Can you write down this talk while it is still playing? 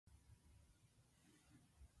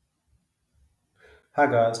Hi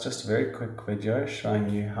guys, just a very quick video showing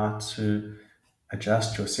you how to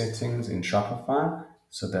adjust your settings in Shopify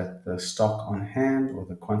so that the stock on hand or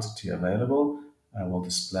the quantity available will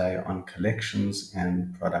display on collections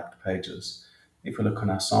and product pages. If we look on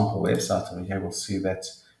our sample website over here, we'll see that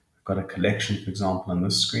we've got a collection, for example, on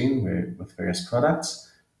this screen with various products,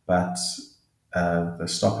 but the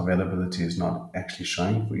stock availability is not actually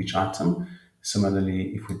showing for each item.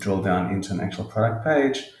 Similarly, if we drill down into an actual product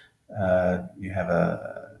page, you have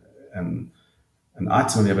an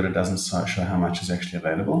item there, but it doesn't show how much is actually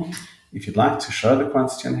available. If you'd like to show the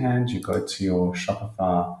quantity on hand, you go to your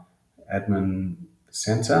Shopify admin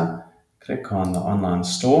center, click on the online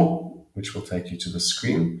store, which will take you to the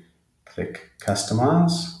screen. Click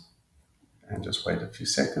customize and just wait a few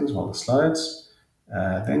seconds while this loads.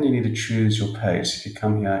 Then you need to choose your page. If you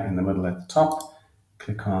come here in the middle at the top,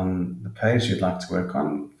 click on the page you'd like to work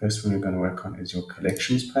on. First one we're going to work on is your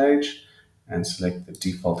collections page and select the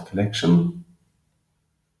default collection.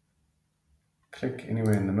 Click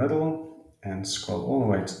anywhere in the middle and scroll all the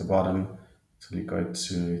way to the bottom till you go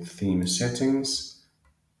to theme settings,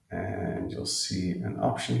 and you'll see an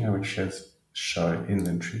option here which says show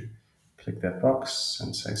inventory. Click that box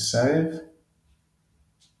and say save.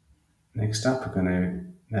 Next up, we're going to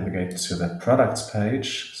navigate to the products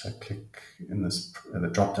page. So click in the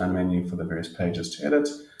drop-down menu for the various pages to edit.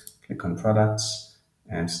 Click on products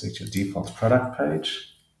and select your default product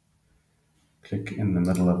page. Click in the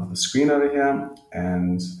middle of the screen over here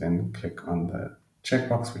and then click on the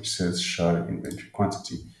checkbox which says show inventory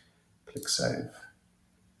quantity. Click save.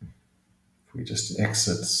 If we just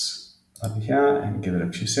exit over here and give it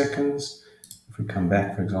a few seconds, if we come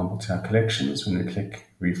back, for example, to our collections, when we click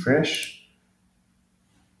refresh,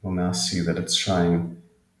 we'll now see that it's showing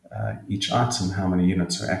each item how many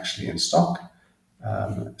units are actually in stock.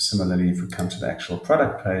 Similarly, if we come to the actual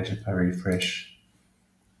product page, if I refresh,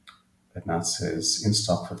 it now says in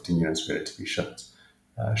stock 15 units ready to be shipped.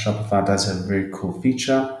 Shopify does have a very cool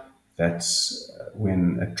feature that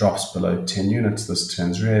when it drops below 10 units, this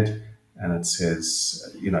turns red and it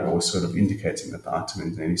says, or sort of indicating that the item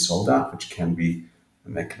is nearly sold out, which can be a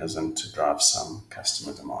mechanism to drive some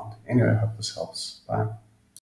customer demand. Anyway, I hope this helps. Bye.